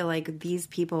want to feel like these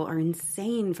people are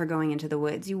insane for going into the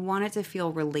woods. You want it to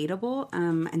feel relatable,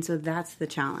 and so that's the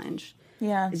challenge.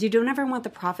 Yeah. Is you don't ever want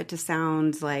the prophet to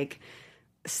sound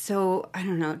so, I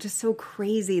don't know, just so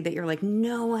crazy that you're like,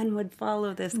 no one would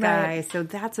follow this guy. Right. So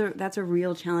that's a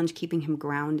real challenge, keeping him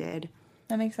grounded.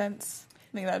 That makes sense.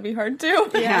 I think that'd be hard too.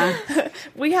 Yeah.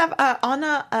 We have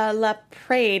Anna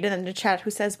LaPrade in the chat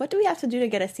who says, what do we have to do to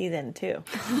get a season 2?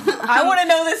 I want to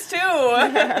know this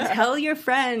too. Tell your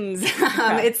friends.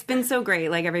 It's been so great.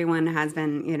 Everyone has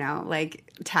been,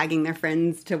 tagging their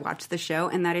friends to watch the show,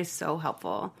 and that is so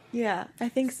helpful. Yeah, I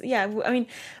think so. Yeah, I mean,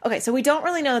 okay, so we don't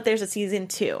really know that there's a season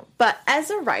 2, but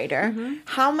as a writer,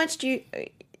 how much do you,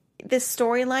 this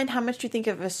storyline, how much do you think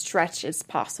of a stretch is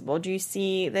possible? Do you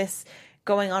see this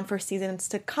going on for seasons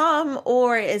to come,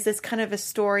 or is this kind of a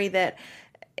story that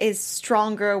is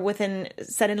stronger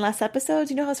set in less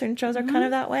episodes? You know how certain shows are kind of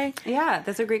that way? Yeah,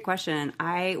 that's a great question.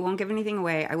 I won't give anything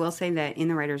away. I will say that in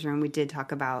the writer's room, we did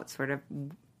talk about sort of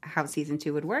how season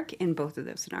 2 would work in both of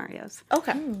those scenarios.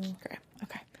 Okay.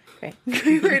 Great.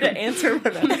 We're to answer for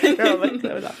that.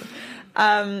 That was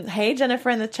awesome. Hey, Jennifer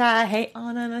in the chat. Hey,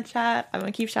 Anna in the chat. I'm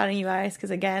going to keep shouting you guys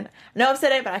because, again, I know I've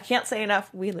said it, but I can't say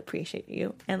enough. We appreciate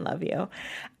you and love you.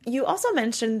 You also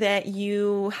mentioned that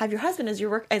you have your husband as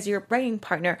your writing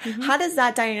partner. How does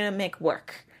that dynamic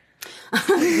work?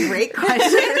 Great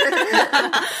question.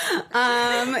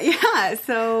 Yeah,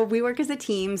 so we work as a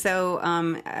team. So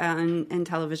in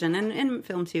television and in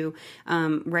film too,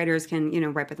 writers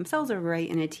can write by themselves or write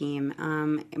in a team.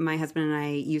 My husband and I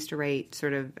used to write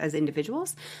sort of as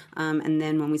individuals, and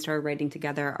then when we started writing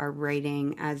together, our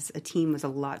writing as a team was a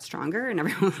lot stronger, and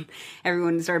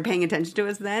everyone started paying attention to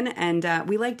us then, and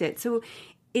we liked it. So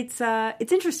it's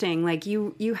interesting. Like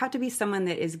you have to be someone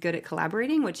that is good at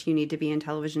collaborating, which you need to be in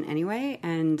television anyway.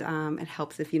 And it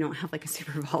helps if you don't have like a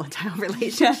super volatile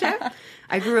relationship.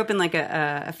 I grew up in like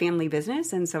a family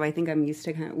business, and so I think I'm used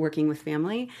to kind of working with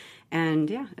family. And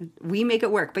yeah, we make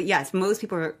it work. But yes, most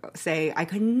people say I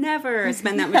could never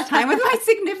spend that much time with my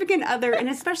significant other, and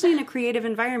especially in a creative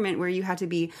environment where you have to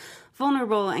be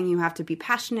vulnerable and you have to be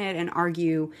passionate and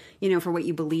argue, for what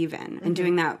you believe in, and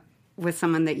doing that with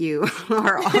someone that you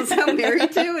are also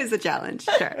married to is a challenge.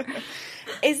 Sure.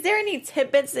 Is there any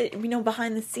tidbits that,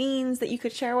 behind the scenes that you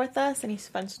could share with us? Any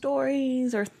fun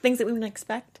stories or things that we wouldn't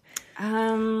expect?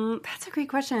 That's a great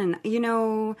question.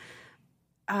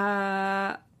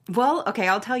 Well, okay,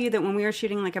 I'll tell you that when we were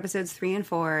shooting like episodes 3 and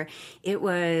 4, it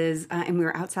was, and we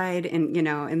were outside in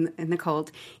the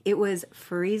cold, it was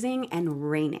freezing and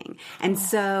raining. And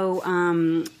so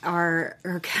our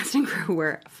cast and crew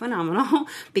were phenomenal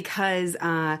because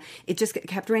it just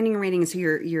kept raining and raining. So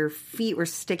your feet were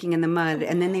sticking in the mud,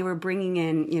 and then they were bringing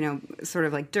in, sort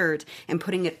of like dirt and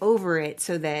putting it over it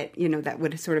so that, that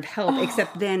would sort of help,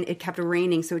 except then it kept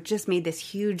raining. So it just made this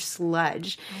huge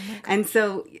sludge. And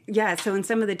so, yeah, so in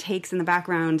some of the takes in the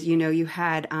background, you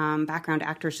had background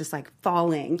actors just like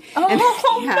falling.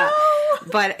 No!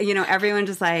 But, everyone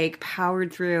just like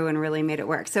powered through and really made it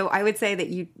work. So I would say that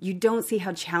you don't see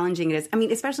how challenging it is. I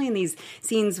mean, especially in these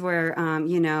scenes where,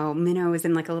 Minnow is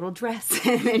in like a little dress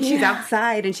and she's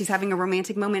outside and she's having a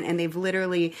romantic moment, and they've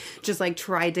literally just like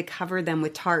tried to cover them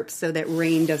with tarps so that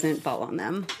rain doesn't fall on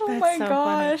them. Oh my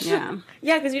gosh. Funny.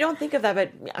 Yeah, because you don't think of that,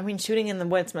 but I mean, shooting in the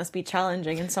woods must be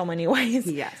challenging in so many ways.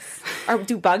 Yes. Or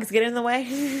do bugs get in the way?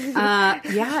 Yeah,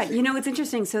 it's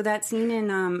interesting. So that scene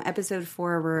in episode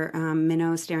 4 where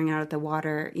Minnow's staring out at the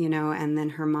water, and then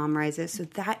her mom rises. So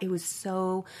it was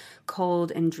so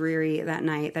cold and dreary that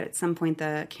night that at some point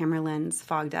the camera lens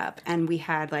fogged up, and we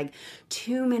had like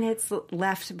 2 minutes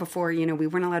left before, we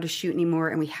weren't allowed to shoot anymore,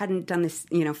 and we hadn't done this,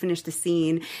 finished the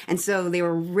scene. And so they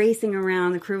were racing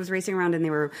around, the crew was racing around, and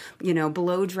they were,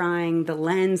 blow drying the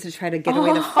lens to try to get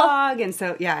away the fog. And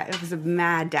so, yeah, it was a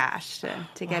mad dash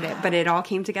to get it. But it all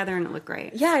came together and it looked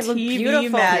great. Yeah, it looked TV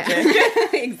beautiful.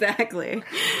 magic. Exactly.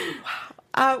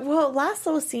 Well, last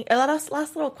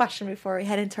little question before we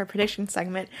head into our prediction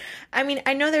segment. I mean,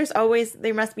 I know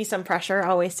there must be some pressure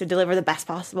always to deliver the best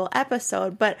possible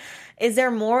episode, but is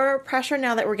there more pressure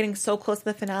now that we're getting so close to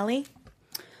the finale?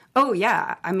 Oh,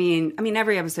 yeah. I mean,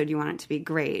 every episode you want it to be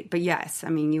great, but yes, I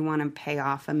mean, you want to pay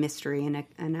off a mystery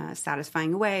in a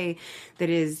satisfying way that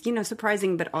is,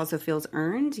 surprising, but also feels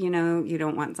earned. You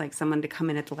don't want like someone to come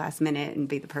in at the last minute and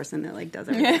be the person that like does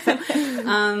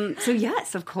everything. So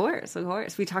yes, of course.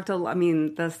 We talked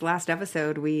this last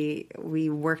episode, we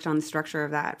worked on the structure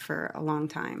of that for a long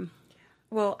time.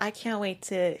 Well, I can't wait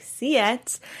to see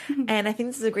it. And I think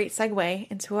this is a great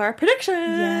segue into our predictions.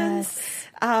 Yes.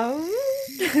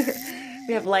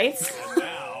 We have lights.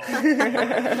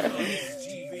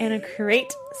 And a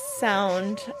great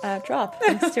sound drop.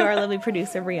 Thanks to our lovely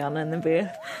producer, Brianna, in the booth.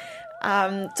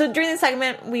 So during the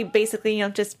segment, we basically,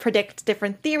 just predict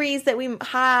different theories that we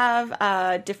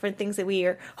have, different things that we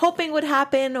are hoping would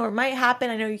happen or might happen.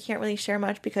 I know you can't really share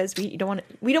much because we don't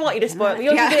want you to spoil. We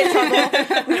don't get in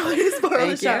trouble. We don't want you to spoil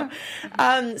the show.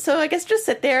 So I guess just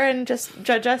sit there and just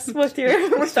judge us with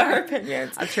our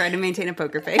opinions. I'll try to maintain a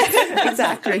poker face.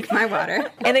 Exactly. Drink my water.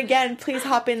 And again, please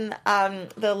hop in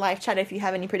the live chat if you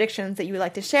have any predictions that you would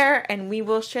like to share, and we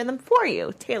will share them for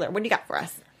you. Taylor, what do you got for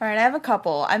us? All right, I have a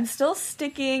couple. I'm still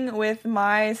sticking with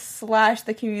my /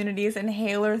 the community's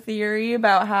inhaler theory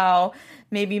about how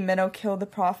maybe Minnow killed the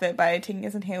prophet by taking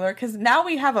his inhaler, because now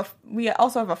we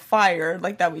also have a fire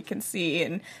like that we can see,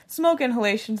 and smoke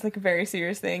inhalation is like a very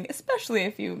serious thing, especially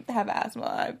if you have asthma,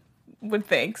 I would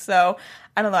think. So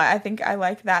I don't know. I think I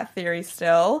like that theory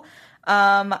still.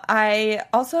 I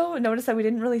also noticed that we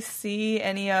didn't really see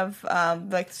any of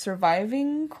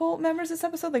surviving cult members this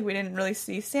episode. Like, we didn't really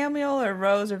see Samuel or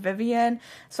Rose or Vivian.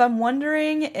 So I'm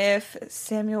wondering if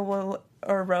Samuel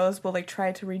or Rose will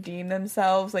try to redeem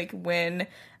themselves when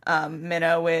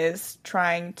Minnow is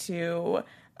trying to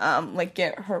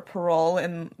get her parole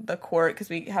in the court, because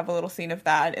we have a little scene of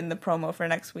that in the promo for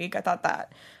next week. I thought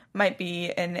that might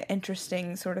be an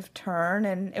interesting sort of turn,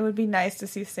 and it would be nice to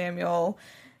see Samuel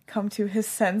come to his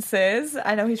senses.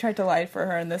 I know he tried to lie for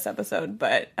her in this episode,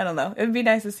 but I don't know. It would be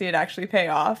nice to see it actually pay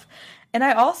off. And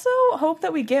I also hope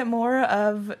that we get more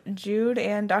of Jude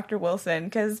and Dr. Wilson,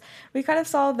 because we kind of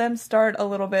saw them start a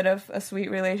little bit of a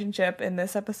sweet relationship in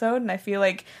this episode, and I feel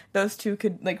like those two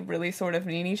could like really sort of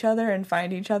need each other and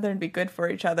find each other and be good for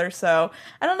each other. So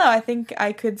I don't know. I think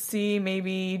I could see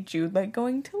maybe Jude like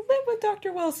going to live with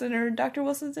Dr. Wilson, or Dr.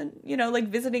 Wilson's like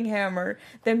visiting him, or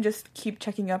them just keep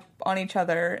checking up on each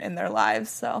other in their lives.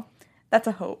 So that's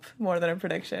a hope more than a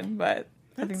prediction, but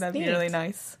I think that'd be really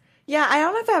nice. Yeah, I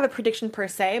don't know if I have a prediction per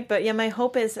se, but yeah, my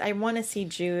hope is I want to see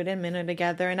Jude and Minho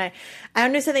together, and I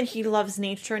understand that he loves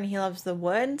nature and he loves the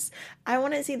woods. I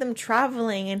want to see them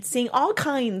traveling and seeing all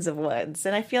kinds of woods,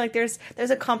 and I feel like there's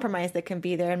a compromise that can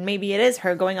be there, and maybe it is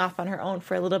her going off on her own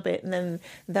for a little bit and then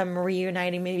them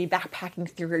reuniting, maybe backpacking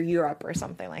through Europe or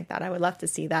something like that. I would love to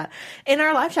see that. In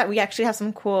our live chat, we actually have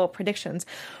some cool predictions.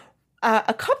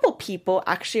 A couple people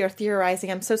actually are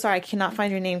theorizing. I'm so sorry I cannot find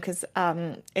your name because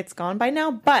it's gone by now.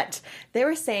 But they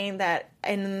were saying that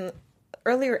in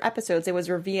earlier episodes it was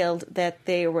revealed that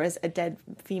there was a dead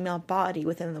female body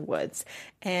within the woods.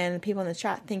 And people in the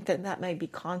chat think that that might be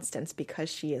Constance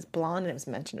because she is blonde and it was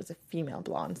mentioned as a female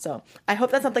blonde. So I hope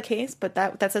that's not the case, but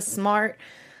that's a smart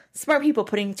people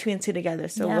putting two and two together.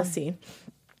 So we'll see.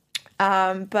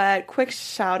 But quick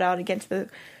shout out again to the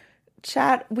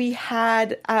chat. We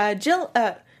had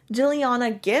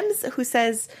Jilliana Gibbs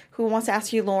who wants to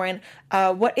ask you, Lauren,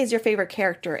 what is your favorite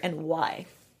character and why?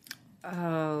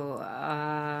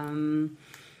 I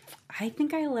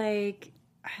think I like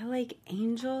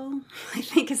Angel. I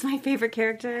think is my favorite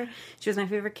character. She was my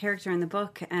favorite character in the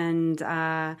book, and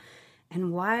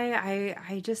why I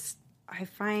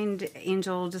find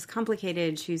Angel just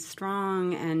complicated. She's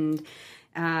strong and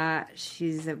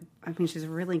she's a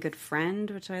really good friend,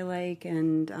 which I like,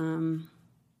 and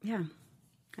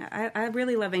I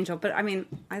really love Angel. But I mean,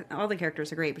 all the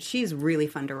characters are great, but she's really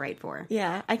fun to write for.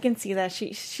 Yeah, I can see that.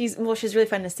 She's really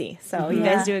fun to see. So you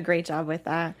guys do a great job with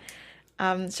that.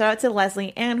 Shout out to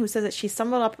Leslie Ann, who says that she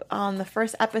stumbled up on the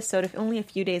first episode of only a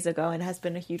few days ago and has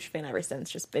been a huge fan ever since,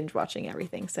 just binge watching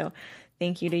everything. So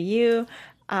thank you to you.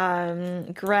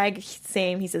 Greg,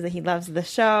 same. He says that he loves the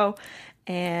show.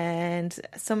 And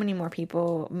so many more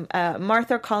people.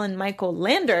 Martha Colin Michael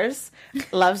Landers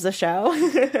loves the show.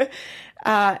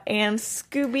 And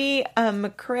Scooby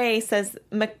McCrae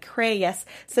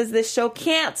says this show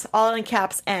can't, all in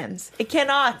caps, ends. It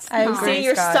cannot. I agree, See,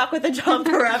 you're Scott. stuck with the job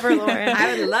forever, Lauren.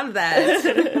 I would love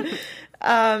that.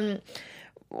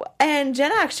 And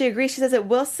Jenna actually agrees. She says that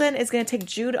Wilson is going to take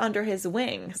Jude under his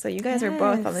wing. So you guys are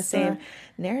both on the same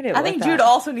narrative. I think Jude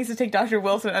also needs to take Dr.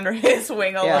 Wilson under his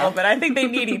wing a little bit. I think they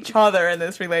need each other in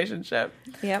this relationship.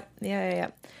 Yep. Yeah.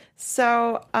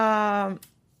 So,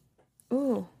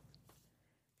 Jillian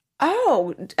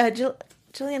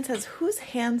says, whose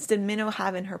hands did Minho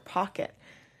have in her pocket?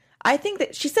 I think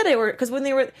that she said it were, because when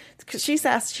they were, she's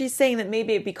saying that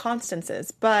maybe it'd be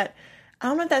Constance's, but I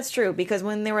don't know if that's true, because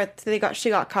when she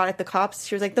got caught at the cops,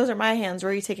 she was like, those are my hands.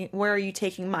 Where are you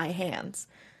taking my hands?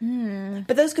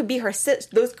 But those could be her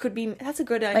those could be, that's a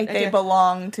good idea. Like, they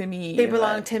belong to me. They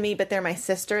belong to me, but they're my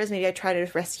sisters. Maybe I try to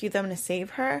rescue them to save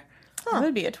her. That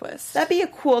would be a twist. That'd be a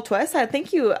cool twist.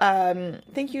 Thank you,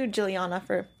 Juliana,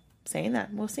 for saying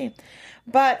that. We'll see.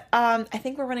 But I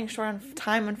think we're running short on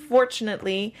time,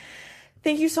 unfortunately.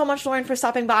 Thank you so much, Lauren, for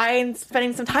stopping by and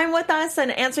spending some time with us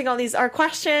and answering all our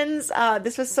questions.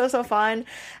 This was so fun.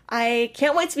 I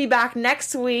can't wait to be back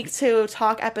next week to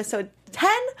talk episode 10,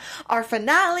 our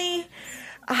finale,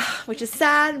 which is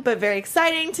sad but very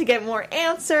exciting to get more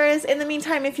answers. In the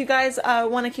meantime, if you guys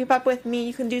want to keep up with me,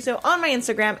 you can do so on my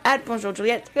Instagram at Bonjour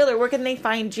Juliette. Taylor, where can they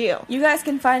find you? You guys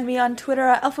can find me on Twitter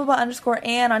at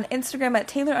Elphaba_Ann, on Instagram at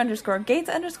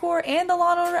Taylor_Gates_, and the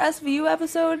Law & Order SVU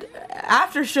episode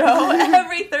after show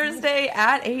every Thursday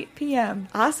at 8 p.m.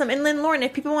 Awesome. And then, Lauren,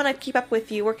 if people want to keep up with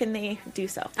you, where can they do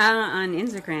so? On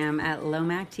Instagram at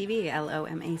LOMACTV,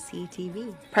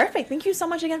 LOMACTV. Perfect. Thank you so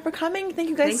much again for coming. Thank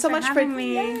you guys Thanks so for much having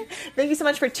me. Thank you so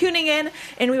much for tuning in,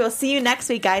 and we will see you next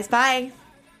week, guys. Bye.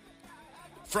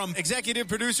 From executive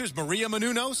producers Maria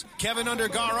Menounos, Kevin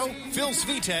Undergaro, Phil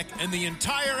Svitek, and the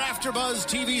entire AfterBuzz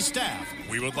TV staff,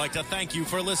 we would like to thank you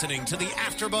for listening to the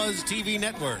AfterBuzz TV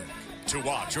network. To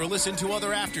watch or listen to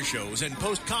other after shows and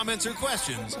post comments or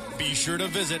questions, be sure to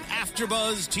visit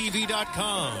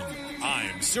AfterBuzzTV.com.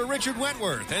 I'm Sir Richard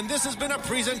Wentworth, and this has been a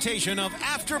presentation of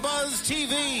AfterBuzz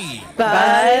TV.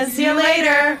 Buzz you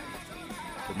later.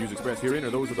 The views expressed herein are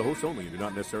those of the hosts only and do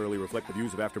not necessarily reflect the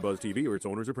views of AfterBuzz TV or its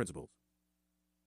owners or principals.